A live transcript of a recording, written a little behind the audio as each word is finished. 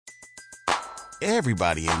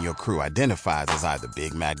Everybody in your crew identifies as either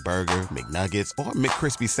Big Mac Burger, McNuggets, or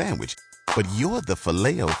McCrispy Sandwich. But you're the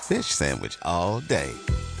Filet-O-Fish Sandwich all day.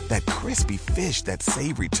 That crispy fish, that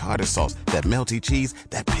savory tartar sauce, that melty cheese,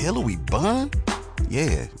 that pillowy bun.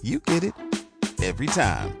 Yeah, you get it. Every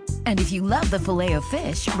time. And if you love the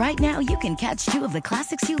Filet-O-Fish, right now you can catch two of the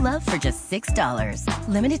classics you love for just $6.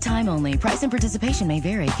 Limited time only. Price and participation may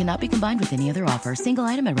vary. Cannot be combined with any other offer. Single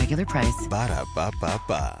item at regular price.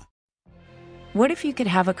 Ba-da-ba-ba-ba. What if you could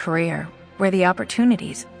have a career where the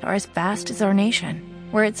opportunities are as vast as our nation,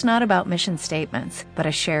 where it's not about mission statements, but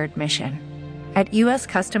a shared mission? At U.S.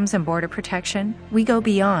 Customs and Border Protection, we go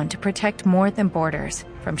beyond to protect more than borders.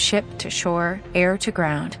 From ship to shore, air to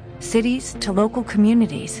ground, cities to local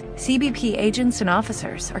communities, CBP agents and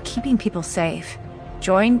officers are keeping people safe.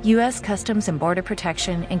 Join U.S. Customs and Border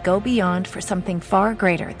Protection and go beyond for something far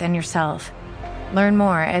greater than yourself. Learn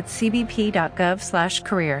more at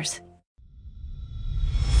cbp.gov/careers.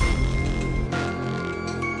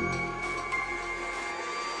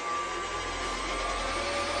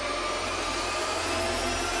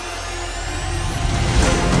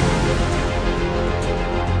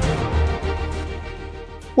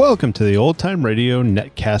 Welcome to the Old Time Radio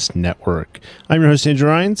Netcast Network. I'm your host, Andrew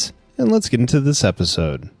Rhynes, and let's get into this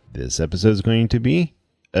episode. This episode is going to be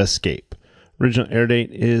Escape. Original air date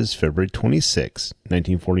is February 26,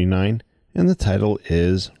 1949, and the title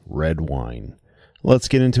is Red Wine. Let's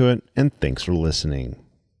get into it, and thanks for listening.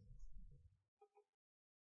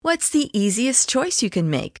 What's the easiest choice you can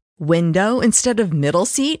make? Window instead of middle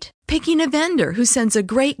seat? Picking a vendor who sends a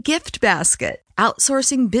great gift basket?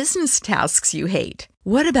 Outsourcing business tasks you hate?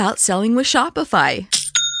 What about selling with Shopify?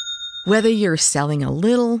 Whether you're selling a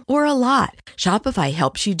little or a lot, Shopify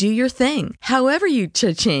helps you do your thing, however you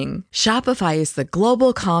cha-ching. Shopify is the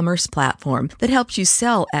global commerce platform that helps you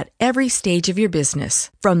sell at every stage of your business.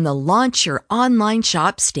 From the launch your online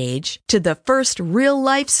shop stage to the first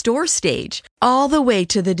real-life store stage, all the way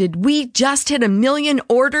to the did we just hit 1 million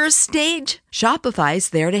orders stage. Shopify's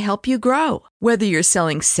there to help you grow. Whether you're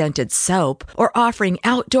selling scented soap or offering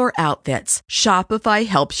outdoor outfits, Shopify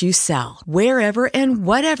helps you sell. Wherever and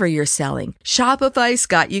whatever you're selling, Shopify's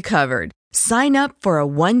got you covered. Sign up for a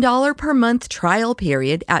 $1 per month trial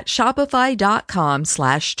period at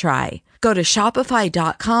shopify.com/try. Go to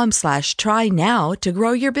shopify.com/try now to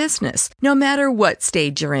grow your business, no matter what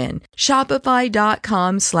stage you're in.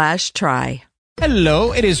 Shopify.com/try.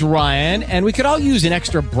 Hello, it is Ryan, and we could all use an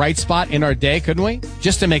extra bright spot in our day, couldn't we?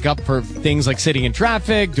 Just to make up for things like sitting in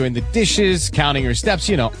traffic, doing the dishes, counting your steps,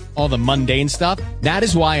 you know, all the mundane stuff. That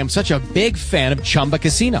is why I'm such a big fan of Chumba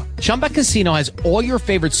Casino. Chumba Casino has all your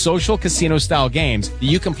favorite social casino-style games that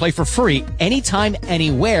you can play for free anytime,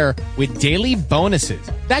 anywhere with daily bonuses.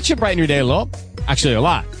 That should brighten your day a little. Actually, a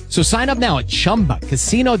lot. So sign up now at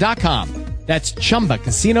ChumbaCasino.com. That's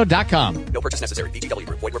ChumbaCasino.com. No purchase necessary. VGW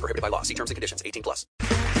Group. Void where prohibited by law. See terms and conditions. 18+.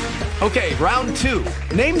 Okay, round two.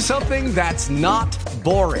 Name something that's not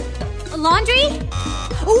boring. A laundry?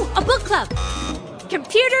 Ooh, a book club.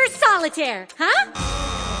 Computer solitaire, huh?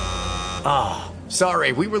 Ah,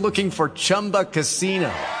 sorry. We were looking for Chumba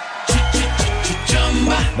Casino.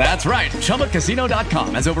 That's right.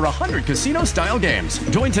 ChumbaCasino.com has over 100 casino-style games.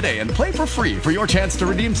 Join today and play for free for your chance to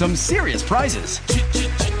redeem some serious prizes.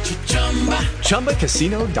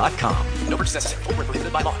 ChumbaCasino.com. No purchase necessary. Void where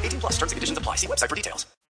prohibited by law. 18+. Terms and conditions apply. See website for details.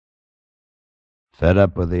 Fed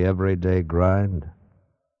up with the everyday grind?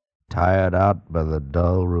 Tired out by the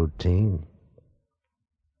dull routine?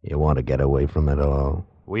 You want to get away from it all?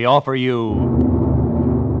 We offer you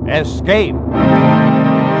Escape.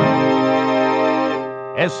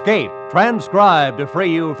 Escape, transcribed to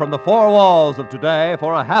free you from the four walls of today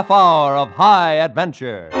for a half hour of high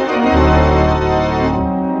adventure.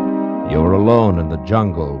 You're alone in the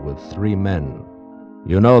jungle with 3 men.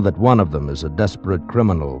 You know that one of them is a desperate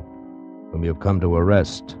criminal whom you've come to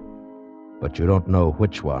arrest, but you don't know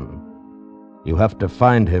which one. You have to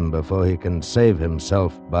find him before he can save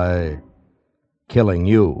himself by killing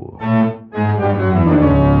you.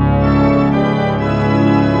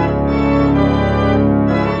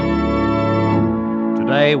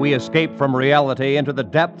 Today, we escape from reality into the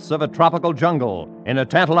depths of a tropical jungle in a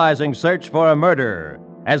tantalizing search for a murder,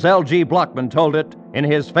 as L.G. Blockman told it in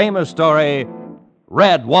his famous story,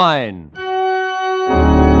 Red Wine.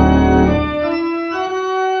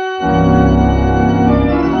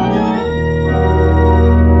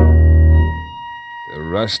 The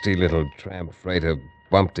rusty little tramp freighter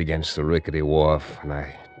bumped against the rickety wharf, and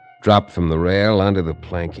I dropped from the rail onto the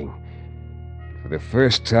planking. For the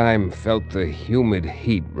first time, felt the humid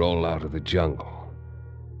heat roll out of the jungle.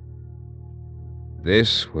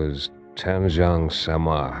 This was Tanjong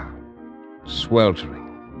Samar,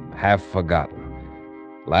 sweltering, half forgotten.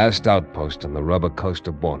 Last outpost on the rubber coast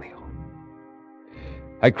of Borneo.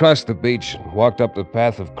 I crossed the beach and walked up the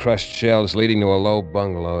path of crushed shells leading to a low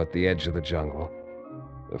bungalow at the edge of the jungle.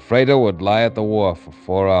 The freighter would lie at the wharf for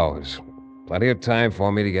 4 hours. Plenty of time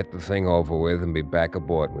for me to get the thing over with and be back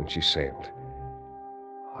aboard when she sailed.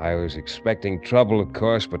 I was expecting trouble, of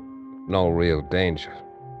course, but no real danger.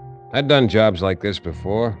 I'd done jobs like this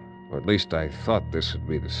before, or at least I thought this would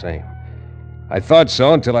be the same. I thought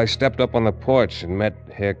so until I stepped up on the porch and met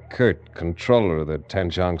Herr Kurt, controller of the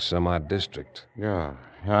Tanjong Samad district. Yeah,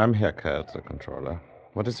 I'm Herr Kurt, the controller.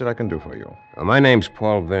 What is it I can do for you? My name's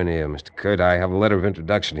Paul Vernier, Mr. Kurt. I have a letter of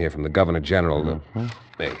introduction here from the Governor General.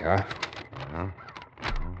 There you are.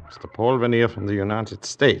 Mr. Paul Vernier from the United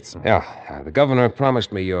States. Yeah, the governor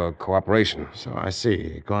promised me your cooperation. So I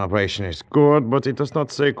see. Cooperation is good, but it does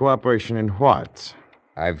not say cooperation in what?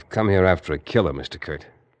 I've come here after a killer, Mr. Kurt.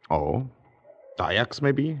 Oh? Dayaks,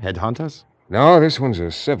 maybe? Headhunters? No, this one's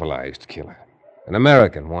a civilized killer. An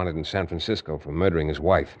American wanted in San Francisco for murdering his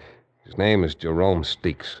wife. His name is Jerome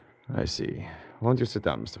Steeks. I see. Won't you sit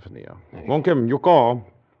down, Mr. Vernier? Won't you go?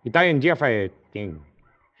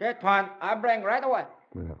 I'll bring right away.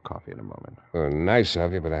 We'll have coffee in a moment. Oh, nice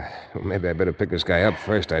of you, but maybe I better pick this guy up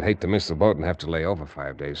first. I'd hate to miss the boat and have to lay over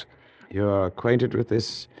 5 days. You're acquainted with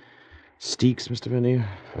this Steeks, Mr. Vernier?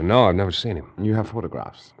 No, I've never seen him. You have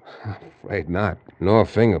photographs? Afraid not. Nor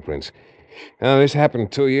fingerprints. Now, this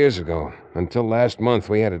happened 2 years ago. Until last month,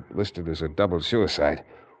 we had it listed as a double suicide.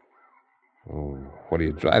 Oh, what are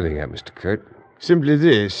you driving at, Mr. Kurt? Simply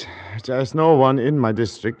this. There's no one in my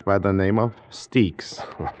district by the name of Steeks.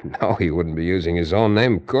 No, he wouldn't be using his own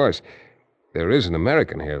name, of course. There is an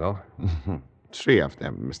American here, though. 3 of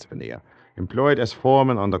them, Mr. Vernier. Employed as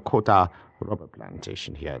foreman on the Kota rubber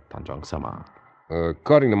plantation here at Tanjong Samar.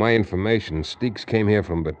 According to my information, Steeks came here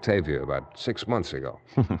from Batavia about 6 months ago.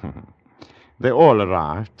 They all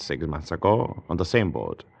arrived 6 months ago on the same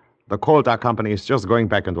boat. The Kota company is just going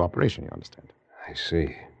back into operation, you understand? I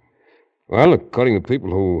see. Well, according to people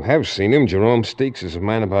who have seen him, Jerome Steeks is a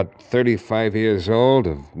man about 35 years old,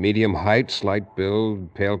 of medium height, slight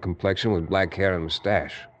build, pale complexion, with black hair and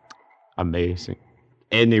mustache. Amazing.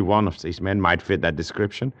 Any one of these men might fit that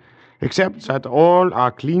description, except that all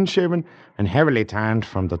are clean-shaven and heavily tanned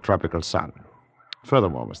from the tropical sun.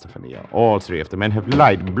 Furthermore, Mr. Vernier, all 3 of the men have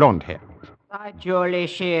light blonde hair.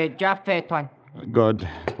 Good.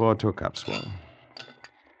 Pour 2 cups, Wong.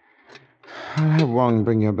 I'll have Wong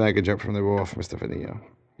bring your baggage up from the wharf, Mr. Vernier.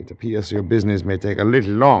 It appears your business may take a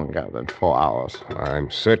little longer than 4 hours.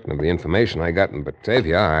 I'm certain of the information I got in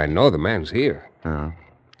Batavia. I know the man's here.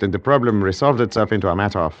 Then the problem resolved itself into a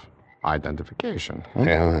matter of identification.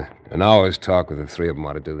 Well, an hour's talk with the 3 of them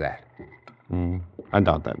ought to do that. I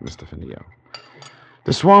doubt that, Mr. Vernier.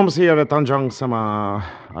 The swarms here at Tanjong Samar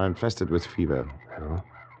are infested with fever.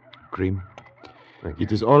 Cream.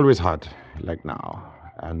 It is always hot, like now.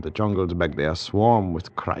 And the jungles back there swarm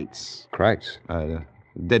with krites. Krites? A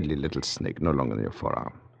deadly little snake, no longer than your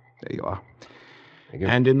forearm. There you are.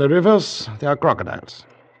 And in the rivers, there are crocodiles.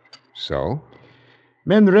 So?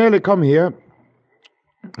 Men rarely come here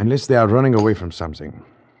unless they are running away from something,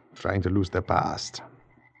 trying to lose their past.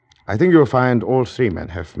 I think you'll find all 3 men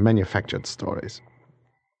have manufactured stories.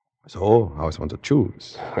 So, how is one to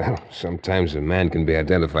choose? Well, sometimes a man can be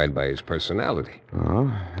identified by his personality.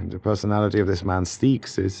 And the personality of this man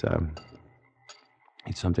Steeks is,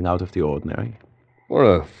 it's something out of the ordinary.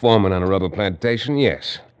 For a foreman on a rubber plantation,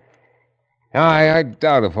 yes. I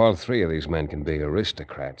doubt if all 3 of these men can be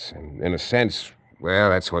aristocrats. And in a sense,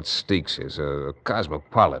 well, that's what Steeks is, a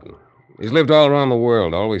cosmopolitan. He's lived all around the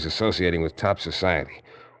world, always associating with top society.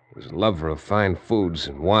 He's a lover of fine foods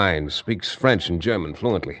and wine, speaks French and German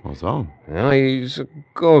fluently. What's so? Well, he's a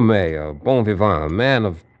gourmet, a bon vivant, a man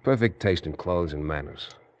of perfect taste in clothes and manners.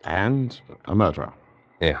 And a murderer.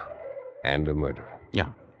 Yeah, and a murderer. Yeah,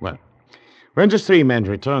 well, when just 3 men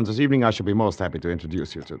return this evening, I shall be most happy to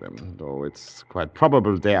introduce you to them, though it's quite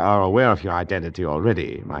probable they are aware of your identity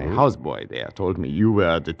already. My houseboy there told me you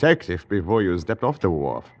were a detective before you stepped off the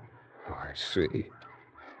wharf. Oh, I see.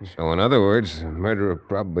 So, in other words, the murderer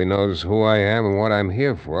probably knows who I am and what I'm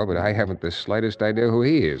here for, but I haven't the slightest idea who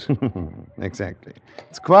he is. Exactly.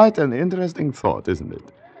 It's quite an interesting thought, isn't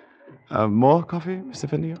it? More coffee, Mr.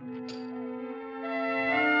 Vernier?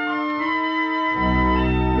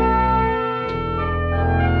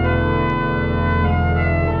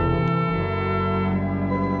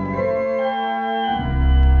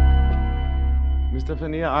 Mr. Mr.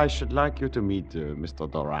 Veneer, I should like you to meet Mr.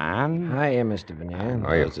 Doran. Hiya, Mr.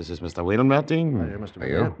 Veneer. This is Mr. Wilmerding. Hiya, Mr.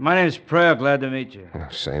 Veneer. My name's Prale. Glad to meet you.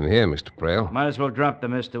 Same here, Mr. Prale. Might as well drop the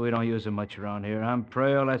mister. We don't use it much around here. I'm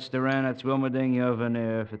Prale. That's Duran. That's Wilmerding. You're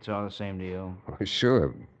Veneer, if it's all the same to you.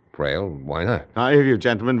 Sure, Prale. Why not? Now, if you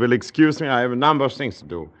gentlemen will excuse me, I have a number of things to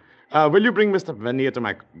do. Will you bring Mr. Veneer to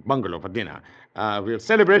my bungalow for dinner? We'll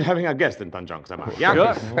celebrate having a guest in Tanjong Sama.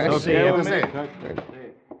 Yeah? Sure.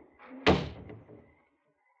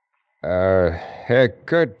 Herr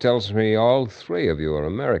Kurt tells me all three of you are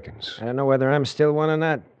Americans. I don't know whether I'm still one or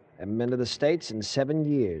not. Haven't been to the States in 7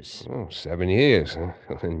 years. Oh, 7 years, huh?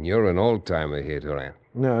 And you're an old-timer here, Duran.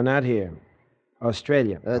 No, not here.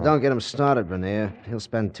 Australia. Don't get him started, Veneer. He'll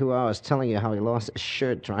spend 2 hours telling you how he lost his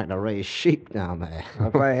shirt trying to raise sheep down there.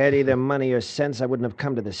 If I had either money or sense, I wouldn't have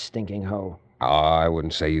come to this stinking hole. Oh, I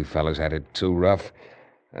wouldn't say you fellas had it too rough.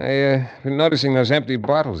 I've been noticing those empty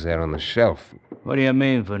bottles there on the shelf. What do you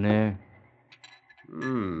mean, Veneer?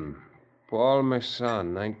 Paul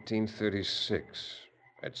Masson, 1936.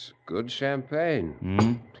 That's good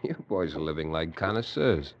champagne. You boys are living like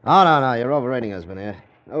connoisseurs. Oh, no, you're overrating us, Veneer.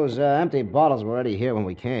 Those empty bottles were already here when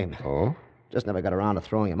we came. Oh? Just never got around to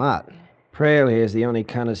throwing them out. Prale here's the only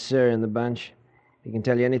connoisseur in the bunch. He can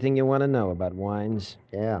tell you anything you want to know about wines.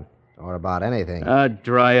 Yeah, or about anything.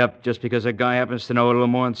 Dry up. Just because a guy happens to know a little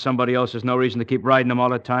more than somebody else, there's no reason to keep riding him all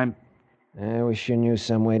the time. I wish you knew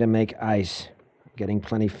some way to make ice. Getting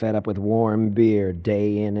plenty fed up with warm beer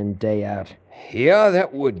day in and day out. Yeah,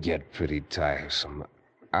 that would get pretty tiresome.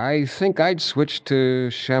 I think I'd switch to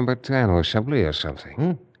Chambertin or Chablis or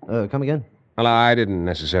something. Come again? Well, I didn't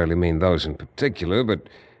necessarily mean those in particular, but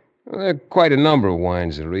there are quite a number of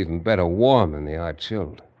wines that are even better warm than they are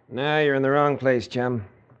chilled. No, you're in the wrong place, chum.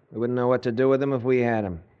 We wouldn't know what to do with them if we had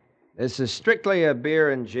them. This is strictly a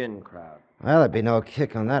beer and gin crowd. Well, there'd be no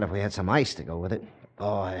kick on that if we had some ice to go with it.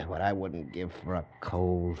 Boy, what I wouldn't give for a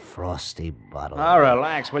cold, frosty bottle. Oh,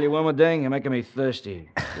 relax, will you, Wilmerding? You're making me thirsty.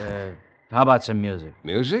 How about some music?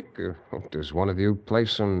 Music? Does one of you play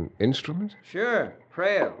some instrument? Sure,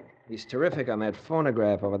 Prale. He's terrific on that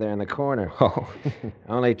phonograph over there in the corner. Oh.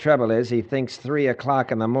 Only trouble is he thinks 3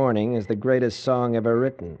 o'clock in the morning is the greatest song ever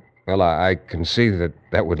written. Well, I can see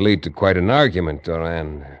that would lead to quite an argument,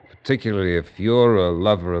 Doran. Particularly if you're a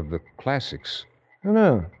lover of the classics. Oh,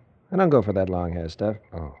 no. I don't go for that long hair stuff.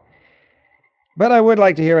 Oh. But I would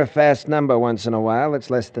like to hear a fast number once in a while that's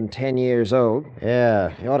less than 10 years old.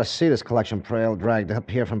 Yeah, you ought to see this collection Prale dragged up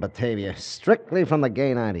here from Batavia. Strictly from the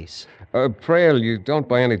gay 90s. Prale, you don't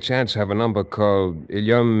by any chance have a number called Il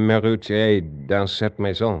y a un métier dans cette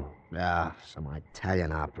maison? Ah, some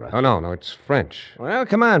Italian opera. Oh, no, it's French. Well,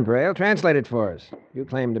 come on, Prale. Translate it for us. You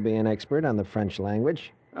claim to be an expert on the French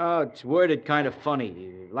language. Oh, it's worded kind of funny,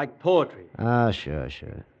 like poetry. Ah, sure.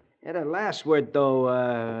 Yeah, the last word,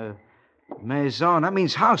 though, maison, that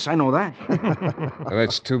means house. I know that. Well,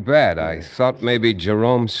 that's too bad. I thought maybe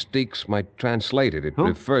Jerome Steeks might translate it. It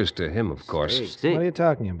refers to him, of course. What are you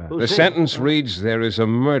talking about? The sentence reads, there is a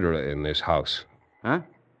murderer in this house. Huh?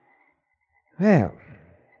 Well,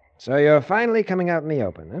 so you're finally coming out in the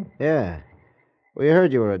open, huh? Yeah. We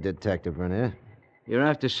heard you were a detective, Veneer. You're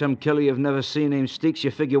after some killer you've never seen named Steeks.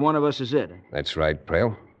 You figure one of us is it. That's right,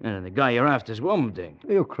 Prale. And the guy you're after is Wilmerding.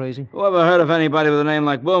 Are you crazy? Who ever heard of anybody with a name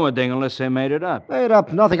like Wilmerding unless they made it up? Made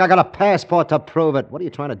up nothing. I got a passport to prove it. What are you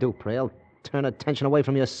trying to do, Prale? Turn attention away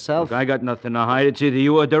from yourself? Look, I got nothing to hide. It's either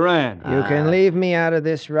you or Duran. You can leave me out of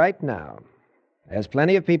this right now. There's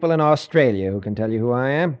plenty of people in Australia who can tell you who I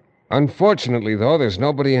am. Unfortunately, though, there's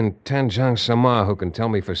nobody in Tanjong Sama who can tell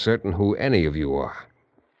me for certain who any of you are.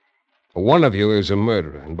 One of you is a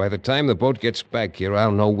murderer, and by the time the boat gets back here,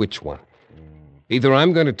 I'll know which one. Either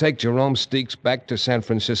I'm going to take Jerome Steeks back to San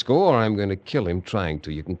Francisco, or I'm going to kill him trying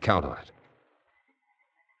to. You can count on it.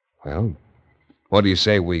 Well, what do you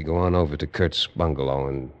say we go on over to Kurt's bungalow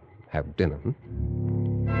and have dinner,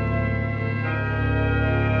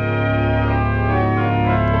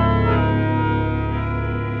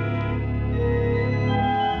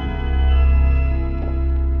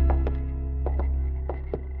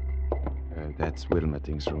 That's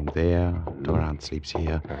Wilmerding's room there. Doran sleeps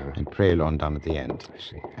here. And Prale on down at the end. I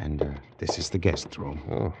see. And this is the guest room.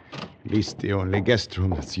 Oh. At least the only guest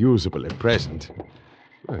room that's usable at present.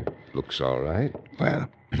 Well, looks all right. Well,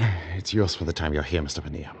 it's yours for the time you're here, Mr.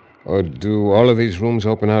 Veneer. Oh, do all of these rooms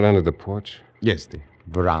open out onto the porch? Yes, the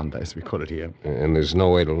veranda, as we call it here. And there's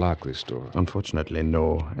no way to lock this door? Unfortunately,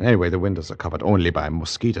 no. Anyway, the windows are covered only by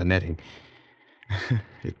mosquito netting.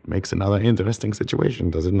 It makes another interesting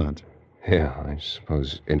situation, does it not? Yeah, I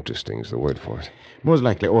suppose interesting is the word for it. Most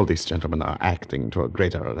likely all these gentlemen are acting to a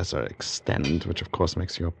greater or lesser extent, which of course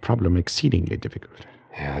makes your problem exceedingly difficult.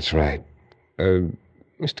 Yeah, that's right.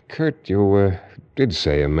 Mr. Kurt, you did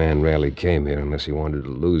say a man rarely came here unless he wanted to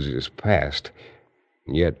lose his past.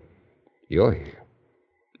 And yet, you're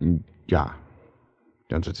here. Yeah,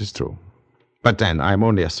 that is true. But then, I'm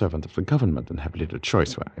only a servant of the government and have little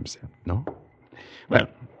choice where I'm sent, no? Well,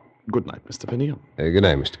 good night, Mr. Finiel. Good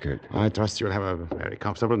night, Mr. Kurt. I trust you'll have a very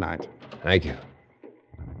comfortable night. Thank you.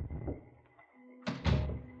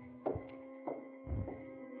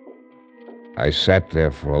 I sat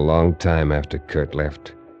there for a long time after Kurt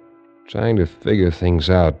left, trying to figure things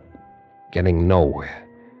out, getting nowhere.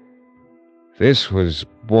 This was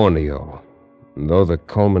Borneo, and though the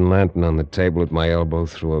Coleman lantern on the table at my elbow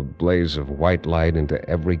threw a blaze of white light into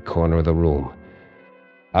every corner of the room,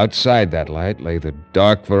 outside that light lay the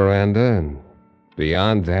dark veranda, and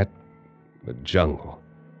beyond that, the jungle.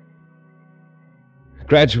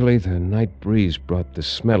 Gradually, the night breeze brought the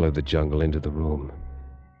smell of the jungle into the room,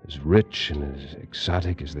 as rich and as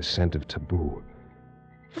exotic as the scent of taboo,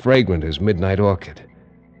 fragrant as midnight orchid,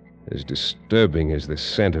 as disturbing as the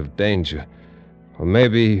scent of danger. Or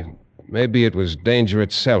maybe it was danger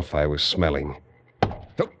itself I was smelling.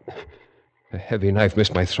 Oh, a heavy knife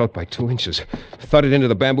missed my throat by 2 inches, thudded into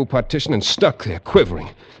the bamboo partition and stuck there, quivering.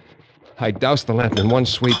 I doused the lantern in one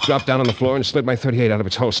sweep, dropped down on the floor, and slid my .38 out of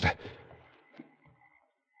its holster.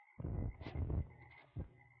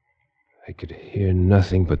 I could hear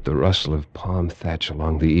nothing but the rustle of palm thatch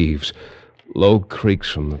along the eaves, low creaks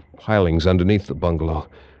from the pilings underneath the bungalow,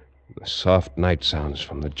 and the soft night sounds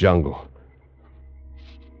from the jungle.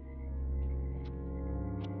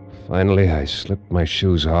 Finally, I slipped my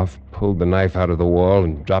shoes off, pulled the knife out of the wall,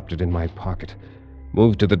 and dropped it in my pocket,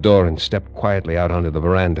 moved to the door, and stepped quietly out onto the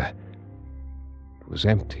veranda. It was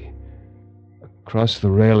empty. Across the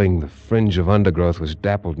railing, the fringe of undergrowth was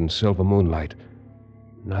dappled in silver moonlight.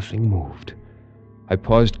 Nothing moved. I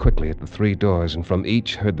paused quickly at the 3 doors, and from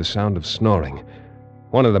each heard the sound of snoring.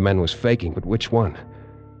 One of the men was faking, but which one?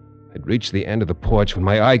 I'd reached the end of the porch when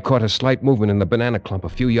my eye caught a slight movement in the banana clump a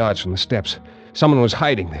few yards from the steps. Someone was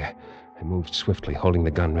hiding there. I moved swiftly, holding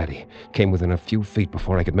the gun ready. Came within a few feet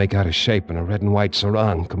before I could make out a shape in a red and white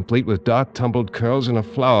sarong, complete with dark tumbled curls and a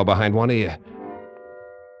flower behind one ear.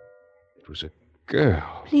 It was a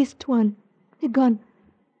girl. Please, Tuan, the gun.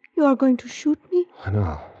 You are going to shoot me?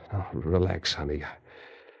 No, relax, honey.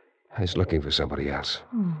 I was looking for somebody else.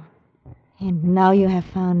 Oh. And now you have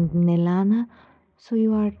found Nelana, so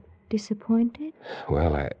you are disappointed?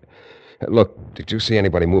 Well, Look, did you see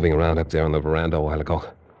anybody moving around up there on the veranda a while ago?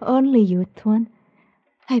 Only you, Tuan.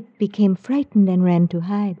 I became frightened and ran to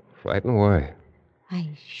hide. Frightened? Why? I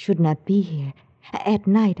should not be here. At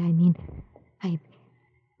night, I mean.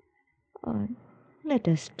 Oh, let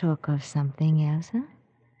us talk of something else, huh?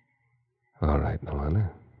 All right,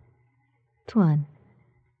 Nelana. Tuan,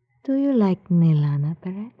 do you like Nelana,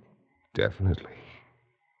 perhaps? Definitely.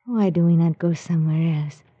 Why do we not go somewhere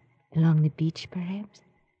else? Along the beach, perhaps?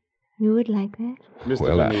 You would like that?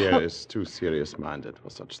 Mr. Vernier is too serious-minded for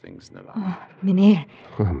such things, Nelana. Oh, Mynheer.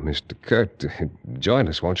 Well, Mr. Kurt, join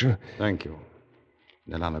us, won't you? Thank you.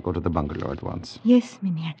 Nelana, go to the bungalow at once. Yes,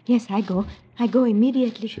 Mynheer. Yes, I go. I go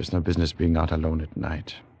immediately. She has no business being out alone at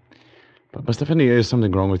night. But, Mr. Vernier, is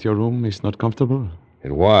something wrong with your room? It's not comfortable?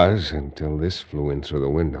 It was, until this flew in through the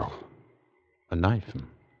window. A knife?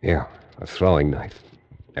 Yeah, a throwing knife.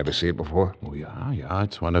 Ever see it before? Oh, yeah.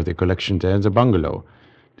 It's one of the collection there in the bungalow.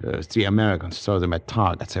 The 3 Americans throw them at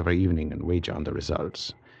targets every evening and wager on the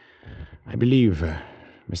results. I believe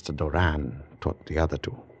Mr. Doran taught the other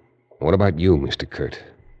 2. What about you, Mr. Kurt?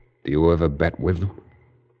 Do you ever bet with them?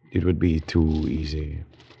 It would be too easy.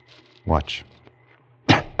 Watch.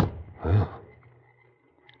 Well.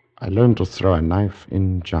 I learned to throw a knife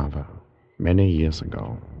in Java many years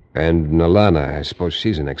ago. And Nelana, I suppose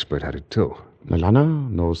she's an expert at it, too. Nelana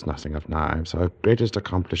knows nothing of knives. Her greatest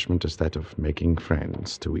accomplishment is that of making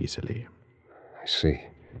friends too easily. I see.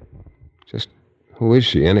 Just who is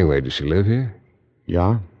she, anyway? Does she live here?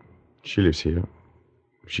 Yeah, she lives here.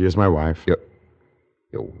 She is my wife.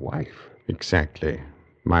 Your wife? Exactly.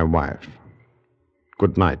 My wife.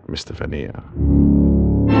 Good night, Mr. Vernier.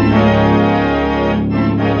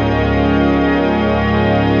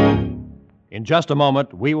 In just a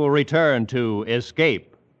moment, we will return to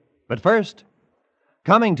Escape. But first,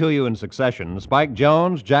 coming to you in succession, Spike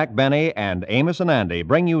Jones, Jack Benny, and Amos and Andy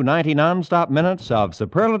bring you 90 non-stop minutes of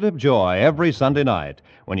superlative joy every Sunday night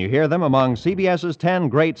when you hear them among CBS's 10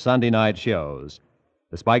 great Sunday night shows.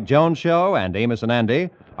 The Spike Jones Show and Amos and Andy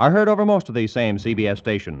are heard over most of these same CBS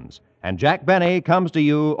stations, and Jack Benny comes to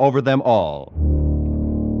you over them all.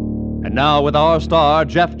 And now, with our star,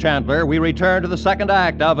 Jeff Chandler, we return to the second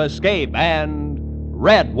act of Escape and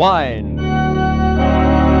Red Wine.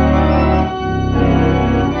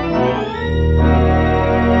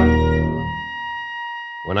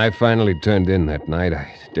 When I finally turned in that night,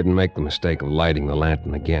 I didn't make the mistake of lighting the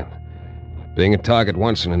lantern again. Being a target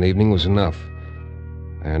once in an evening was enough.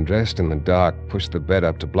 I undressed in the dark, pushed the bed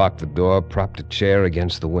up to block the door, propped a chair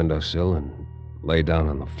against the windowsill, and lay down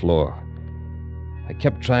on the floor. I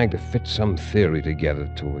kept trying to fit some theory together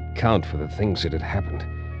to account for the things that had happened.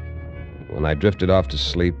 When I drifted off to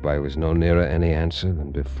sleep, I was no nearer any answer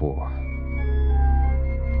than before.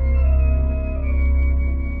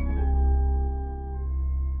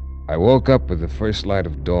 I woke up with the first light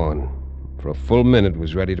of dawn. For a full minute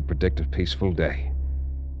was ready to predict a peaceful day.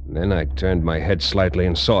 And then I turned my head slightly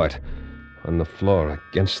and saw it. On the floor,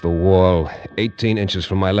 against the wall, 18 inches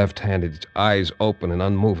from my left hand, its eyes open and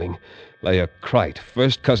unmoving, lay a krite,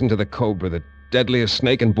 first cousin to the cobra, the deadliest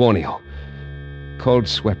snake in Borneo. Cold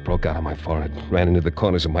sweat broke out on my forehead, ran into the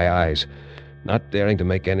corners of my eyes. Not daring to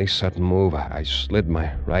make any sudden move, I slid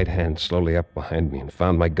my right hand slowly up behind me and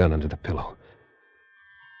found my gun under the pillow.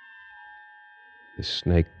 The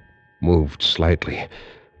snake moved slightly.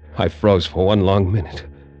 I froze for one long minute.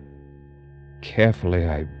 Carefully,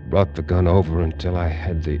 I brought the gun over until I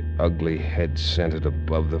had the ugly head centered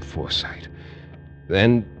above the foresight.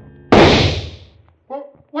 Then...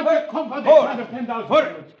 What the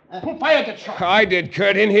comfort? Who fired that shot? I did,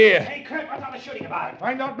 Kurt, in here. Hey, Kurt, what's all the shooting about?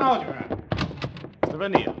 Find out now, Duran. Mr.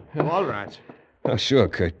 Vanier. All right. Oh, sure,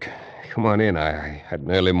 Kurt. Come on in. I had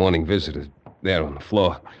an early morning visitor there on the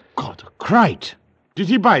floor. God, Krite. Did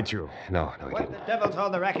he bite you? No, he didn't. What the devil's all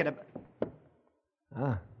the racket about?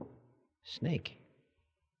 Ah, snake.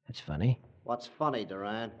 That's funny. What's funny,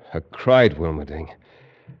 Duran? A krite, Wilmerding.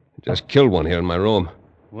 Just killed one here in my room.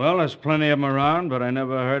 Well, there's plenty of them around, but I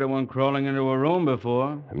never heard of one crawling into a room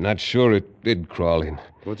before. I'm not sure it did crawl in.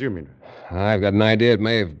 What do you mean? I've got an idea it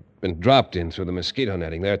may have been dropped in through the mosquito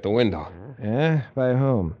netting there at the window. Yeah? By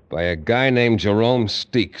whom? By a guy named Jerome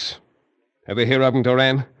Steeks. Ever hear of him,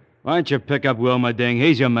 Duran? Why don't you pick up Wilmerding?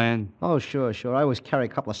 He's your man. Oh, sure. I always carry a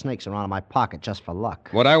couple of snakes around in my pocket just for luck.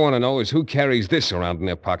 What I want to know is who carries this around in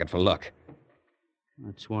their pocket for luck.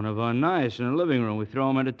 That's one of our knives in the living room. We throw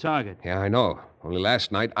them at a target. Yeah, I know. Only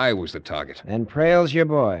last night I was the target. And Prail's your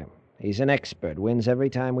boy. He's an expert. Wins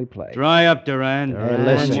every time we play. Dry up, Duran. Hey,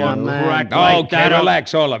 listen. One Okay, like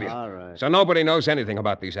relax, all of you. All right. So nobody knows anything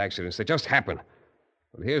about these accidents. They just happen.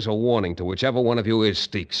 But here's a warning to whichever one of you is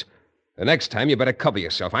Steeks. The next time, you better cover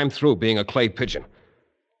yourself. I'm through being a clay pigeon.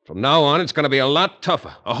 From now on, it's going to be a lot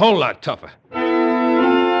tougher. A whole lot tougher.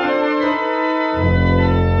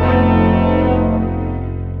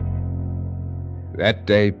 That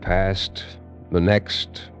day passed. The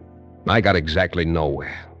next, I got exactly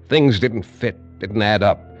nowhere. Things didn't fit, didn't add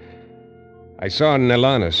up. I saw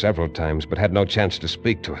Nelana several times, but had no chance to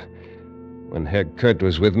speak to her. When Herr Kurt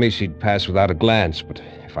was with me, she'd pass without a glance, but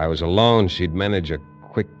if I was alone, she'd manage a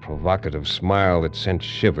quick, provocative smile that sent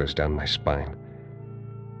shivers down my spine.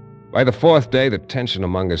 By the fourth day, the tension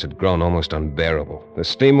among us had grown almost unbearable. The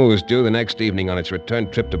steamer was due the next evening on its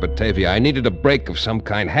return trip to Batavia. I needed a break of some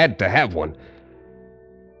kind, had to have one.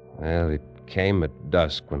 Well, it came at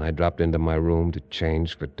dusk when I dropped into my room to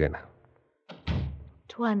change for dinner.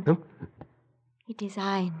 Tuan, it is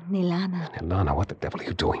I, Nelana. Nelana, what the devil are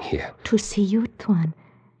you doing here? To see you, Tuan.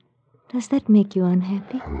 Does that make you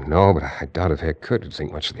unhappy? No, but I doubt if Herr Kurt would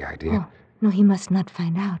think much of the idea. Oh, no, he must not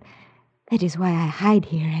find out. That is why I hide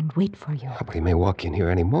here and wait for you. Oh, but he may walk in here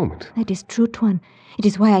any moment. That is true, Tuan. It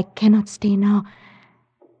is why I cannot stay now.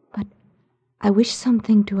 But I wish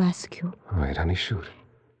something to ask you. All right, honey, shoot.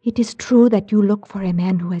 It is true that you look for a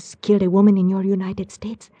man who has killed a woman in your United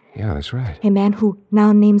States? Yeah, that's right. A man who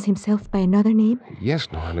now names himself by another name? Yes,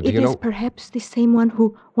 Nelana, do It you know... is perhaps the same one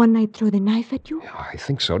who one night threw the knife at you? I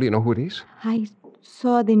think so. Do you know who it is? I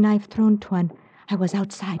saw the knife thrown, Tuan. I was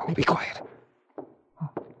outside. Oh, be quiet. Oh,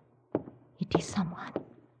 it is someone.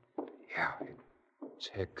 Yeah, it's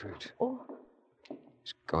Herr Kurt. Oh.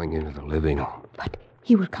 He's going into the living room. But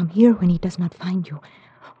he will come here when he does not find you.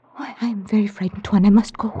 Oh, I am very frightened, Tuan. I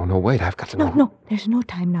must go. Oh, no, wait. I've got to know. No, there's no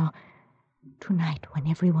time now. Tonight, when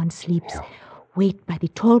everyone sleeps, wait by the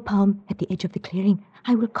tall palm at the edge of the clearing.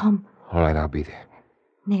 I will come. All right, I'll be there.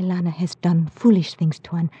 Nelana has done foolish things,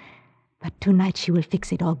 Tuan. But tonight she will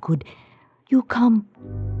fix it all good. You come.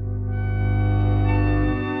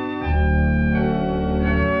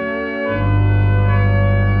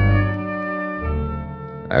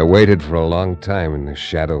 I waited for a long time in the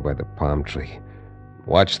shadow by the palm tree,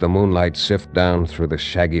 watched the moonlight sift down through the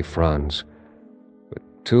shaggy fronds. But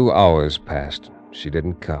 2 hours passed. She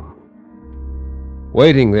didn't come.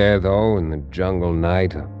 Waiting there, though, in the jungle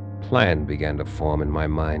night, a plan began to form in my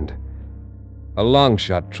mind. A long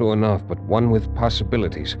shot, true enough, but one with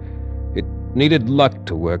possibilities. It needed luck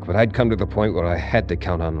to work, but I'd come to the point where I had to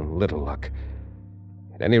count on little luck.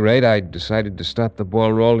 At any rate, I decided to start the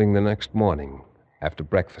ball rolling the next morning, after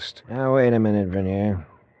breakfast. Now, wait a minute, Vernier.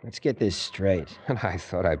 Let's get this straight. And I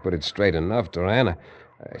thought I'd put it straight enough, Duran.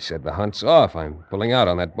 I said the hunt's off. I'm pulling out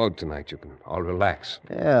on that boat tonight. You can all relax.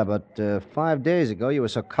 Yeah, but 5 days ago you were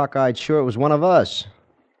so cockeyed sure it was one of us.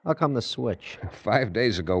 How come the switch? 5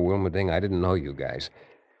 days ago, Wilmerding, I didn't know you guys.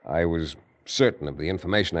 I was certain of the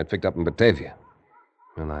information I'd picked up in Batavia.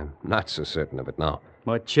 And I'm not so certain of it now.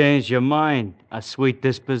 What changed your mind? A sweet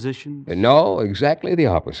disposition? No, exactly the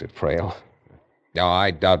opposite, Frail. No,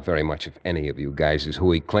 I doubt very much if any of you guys is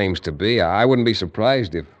who he claims to be. I wouldn't be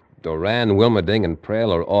surprised if Duran, Wilmerding, and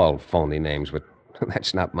Prail are all phony names, but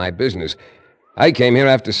that's not my business. I came here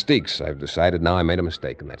after Steeks. I've decided now I made a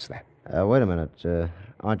mistake, and that's that. Wait a minute.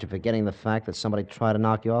 Aren't you forgetting the fact that somebody tried to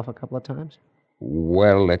knock you off a couple of times?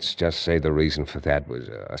 Well, let's just say the reason for that was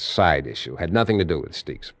a side issue. Had nothing to do with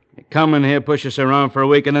Steeks. You come in here, push us around for a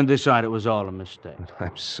week, and then decide it was all a mistake.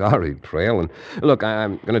 I'm sorry, Trail. And look,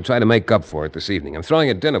 I'm going to try to make up for it this evening. I'm throwing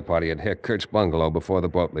a dinner party at Herr Kurt's bungalow before the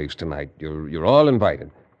boat leaves tonight. You're all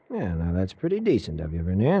invited. Yeah, now that's pretty decent of you,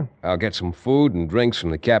 Vernier. I'll get some food and drinks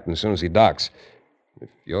from the captain as soon as he docks. If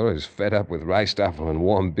you're as fed up with Reistoffel and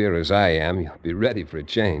warm beer as I am, you'll be ready for a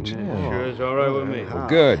change. Yeah, sure is all right with me. Well,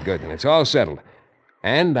 good. Then it's all settled.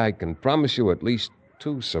 And I can promise you at least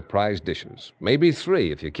 2 surprise dishes. Maybe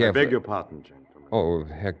 3 if you care. I beg your pardon, gentlemen. Oh,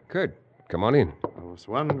 Herr Kurt, come on in. I was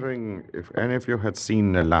wondering if any of you had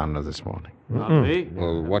seen Nelana this morning. Not me.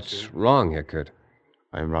 Well, what's wrong, Herr Kurt?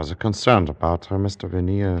 I'm rather concerned about her, Mr.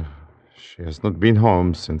 Vernier. She has not been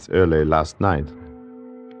home since early last night.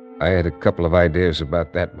 I had a couple of ideas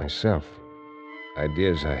about that myself.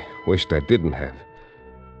 Ideas I wished I didn't have.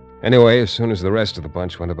 Anyway, as soon as the rest of the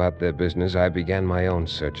bunch went about their business, I began my own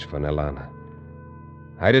search for Nelana.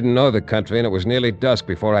 I didn't know the country, and it was nearly dusk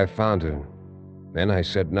before I found her. Then I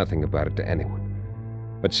said nothing about it to anyone.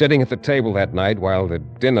 But sitting at the table that night while the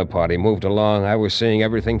dinner party moved along, I was seeing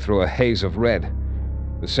everything through a haze of red.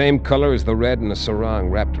 The same color as the red in a sarong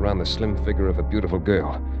wrapped around the slim figure of a beautiful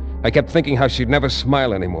girl. I kept thinking how she'd never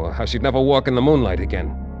smile anymore, how she'd never walk in the moonlight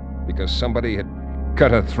again, because somebody had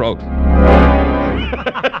cut her throat.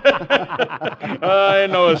 I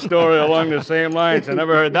know a story along the same lines. I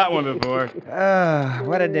never heard that one before.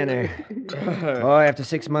 What a dinner. Boy, after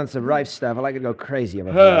 6 months of rife stuff, I could go crazy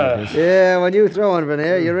about this. Yeah, when you throw one,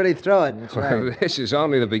 Vernier, you really throw it. That's right. Well, this is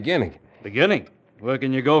only the beginning. Beginning? Where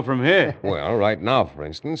can you go from here? Well, right now, for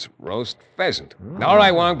instance, roast pheasant. All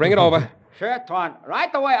right, Wong, bring it over. Sure, Tuan. Right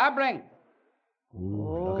away, I bring.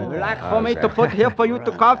 You like for me to put here for you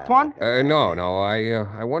to carve, Tuan? No.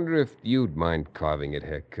 I wonder if you'd mind carving it,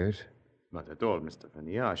 Herr Kurt. Not at all, Mr.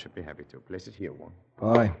 Vernier. I should be happy to place it here, one.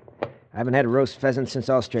 Boy, I haven't had a roast pheasant since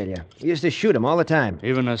Australia. We used to shoot 'em all the time.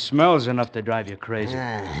 Even the smell's enough to drive you crazy.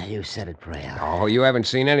 You said it, Prail. Oh, you haven't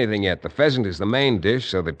seen anything yet. The pheasant is the main dish,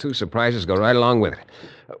 so the 2 surprises go right along with it.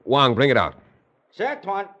 Wong, bring it out. Sure,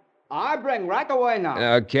 Tuan. I bring right away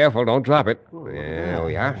now. Careful, don't drop it. There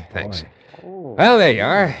we are. Thanks. Well, there you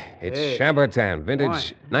are. It's Chambertin,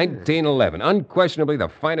 vintage 1911. Unquestionably the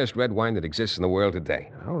finest red wine that exists in the world today.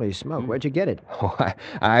 Holy smoke, where'd you get it? Oh,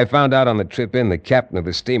 I found out on the trip in. The captain of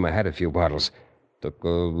the steamer had a few bottles. Took a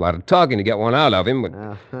lot of talking to get one out of him,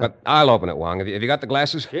 but I'll open it, Wong. Have you got the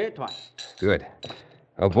glasses? Sure, Tuan. Good.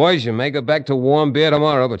 Well, boys, you may go back to warm beer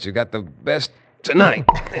tomorrow, but you got the best tonight.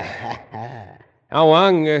 Now,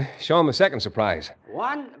 Wong, show him the second surprise.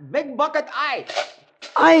 One big bucket ice.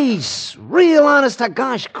 Ice! Real honest to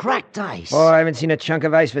gosh, cracked ice. Boy, I haven't seen a chunk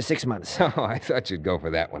of ice for 6 months. Oh, I thought you'd go for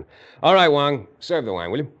that one. All right, Wong, serve the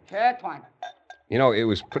wine, will you? Sure, Tuan. You know, it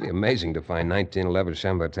was pretty amazing to find 1911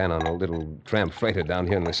 Chambertin on a little tramp freighter down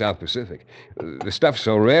here in the South Pacific. The stuff's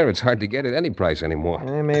so rare, it's hard to get at any price anymore.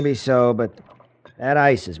 Maybe so, but that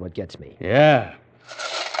ice is what gets me. Yeah.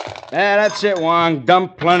 That's it, Wong.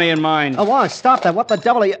 Dump plenty in mine. Oh, Wong, stop that. What the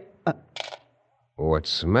devil are you...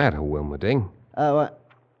 What's the matter, Wilmerding? Why...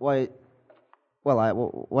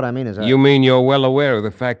 Well, what I mean is... You mean you're well aware of the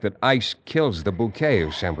fact that ice kills the bouquet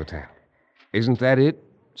of Chambertin? Isn't that it,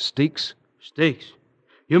 Steeks? Steeks?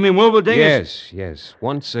 You mean Wilmerding Yes.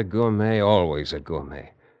 Once a gourmet, always a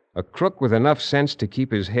gourmet. A crook with enough sense to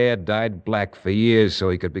keep his hair dyed black for years so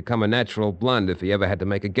he could become a natural blonde if he ever had to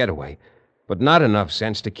make a getaway. but not enough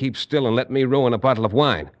sense to keep still and let me ruin a bottle of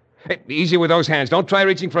wine. Hey, easy with those hands. Don't try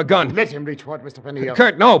reaching for a gun. Let him reach for it, Mr. Fenneal.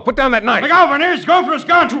 Kurt, no. Put down that knife. Look out, Vernier. He's going for his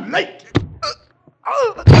gun. Too late.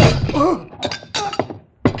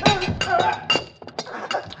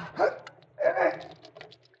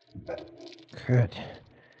 Kurt.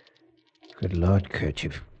 Good Lord, Kurt,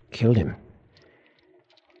 you've killed him.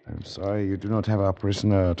 I'm sorry you do not have our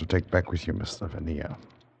prisoner to take back with you, Mr. Vernier.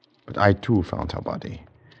 But I, too, found her body.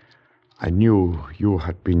 I knew you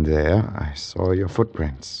had been there. I saw your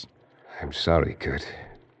footprints. I'm sorry, Kurt.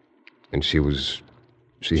 And she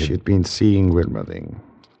had been seeing Wilmerding.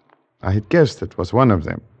 I had guessed it was one of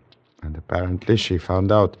them. And apparently she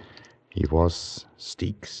found out he was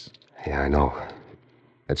Steeks. Yeah, I know.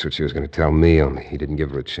 That's what she was going to tell me, only he didn't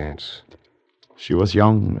give her a chance. She was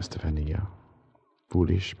young, Mr. Vernier.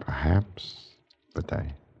 Foolish, perhaps. But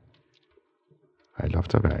I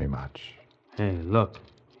loved her very much. Hey, look.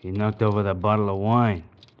 He knocked over that bottle of wine.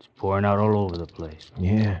 It's pouring out all over the place.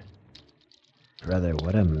 Yeah. Brother,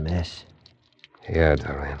 what a mess. Yeah,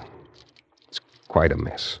 Duran. It's quite a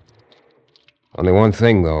mess. Only one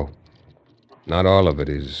thing, though. Not all of it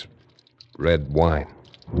is red wine.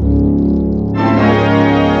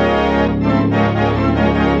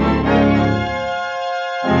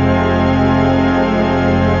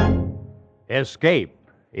 Escape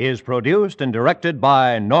is produced and directed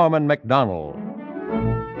by Norman MacDonald.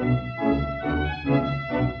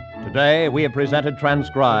 Today, we have presented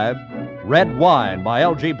transcribed Red Wine by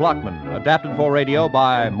L.G. Blockman, adapted for radio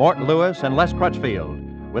by Mort Lewis and Les Crutchfield,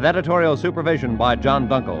 with editorial supervision by John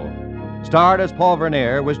Dunkel. Starred as Paul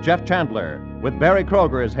Vernier was Jeff Chandler, with Barry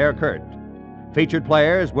Kroger as Herr Kurt. Featured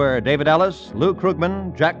players were David Ellis, Lou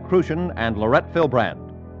Krugman, Jack Crucian, and Laurette Philbrandt.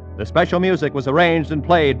 The special music was arranged and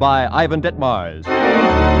played by Ivan Ditmars.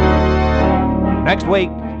 Next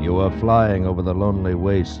week, you are flying over the lonely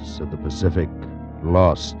wastes of the Pacific,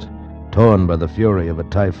 lost, torn by the fury of a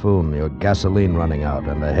typhoon, your gasoline running out,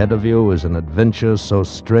 and ahead of you is an adventure so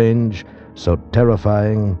strange, so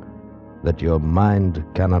terrifying, that your mind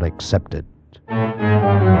cannot accept it.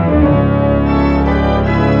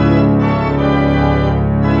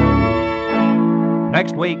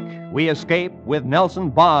 Next week, we escape with Nelson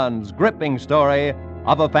Bond's gripping story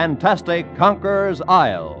of a fantastic conqueror's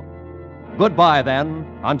isle. Goodbye, then,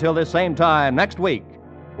 until this same time next week,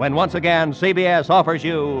 when once again CBS offers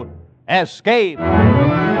you Escape.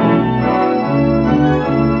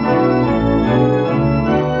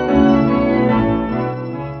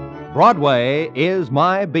 Broadway is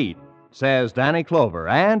my beat, says Danny Clover,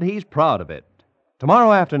 and he's proud of it.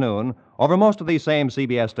 Tomorrow afternoon, over most of these same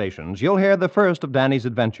CBS stations, you'll hear the first of Danny's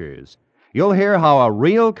adventures. You'll hear how a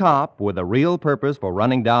real cop with a real purpose for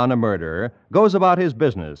running down a murderer goes about his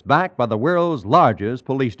business, backed by the world's largest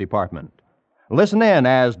police department. Listen in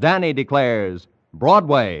as Danny declares,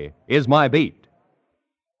 Broadway is my beat.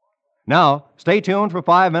 Now, stay tuned for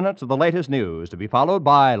 5 minutes of the latest news, to be followed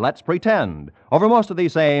by Let's Pretend, over most of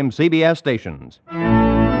these same CBS stations.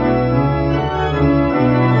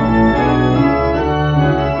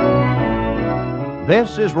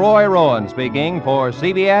 This is Roy Rowan speaking for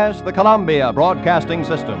CBS, the Columbia Broadcasting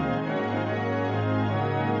System.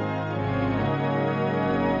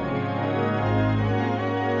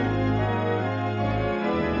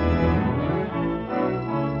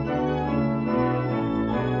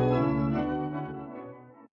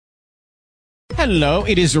 Hello,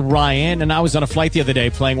 it is Ryan, and I was on a flight the other day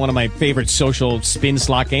playing one of my favorite social spin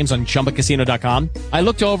slot games on ChumbaCasino.com. I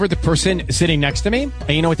looked over at the person sitting next to me, and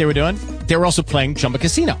you know what they were doing? They were also playing Chumba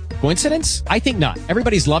Casino. Coincidence? I think not.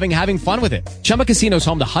 Everybody's loving having fun with it. Chumba Casino is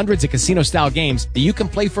home to hundreds of casino-style games that you can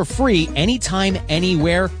play for free anytime,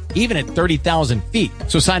 anywhere, even at 30,000 feet.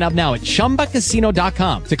 So sign up now at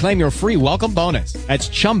ChumbaCasino.com to claim your free welcome bonus. That's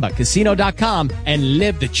ChumbaCasino.com and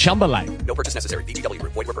live the Chumba life. No purchase necessary. VGW.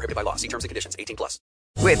 Void where prohibited by law. See terms and conditions. 18+.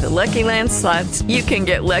 With the Lucky Land Slots, you can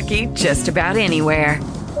get lucky just about anywhere.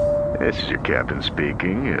 This is your captain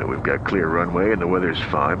speaking. We've got clear runway and the weather's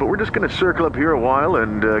fine, but we're just going to circle up here a while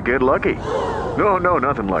and get lucky. No,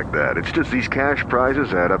 nothing like that. It's just these cash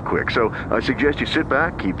prizes add up quick. So I suggest you sit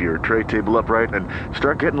back, keep your tray table upright, and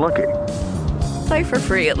start getting lucky. Play for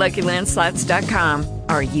free at LuckyLandSlots.com.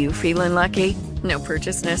 Are you feeling lucky? No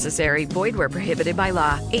purchase necessary. Void where prohibited by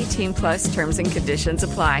law. 18+ terms and conditions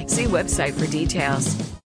apply. See website for details.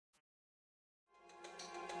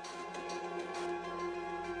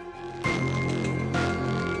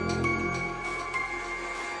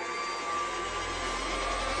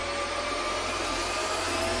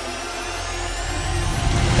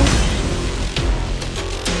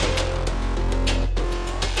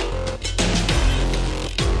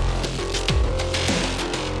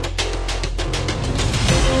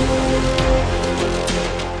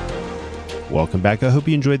 Welcome back. I hope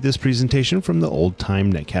you enjoyed this presentation from the Old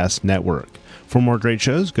Time Netcast Network. For more great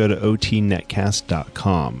shows, go to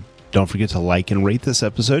otnetcast.com. Don't forget to like and rate this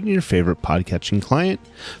episode in your favorite podcatching client.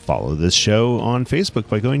 Follow this show on Facebook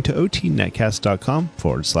by going to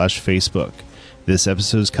otnetcast.com/Facebook. This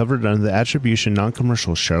episode is covered under the Attribution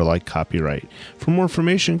Non-Commercial Share Alike copyright. For more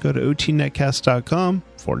information, go to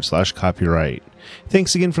otnetcast.com/copyright.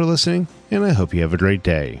 Thanks again for listening, and I hope you have a great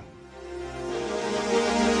day.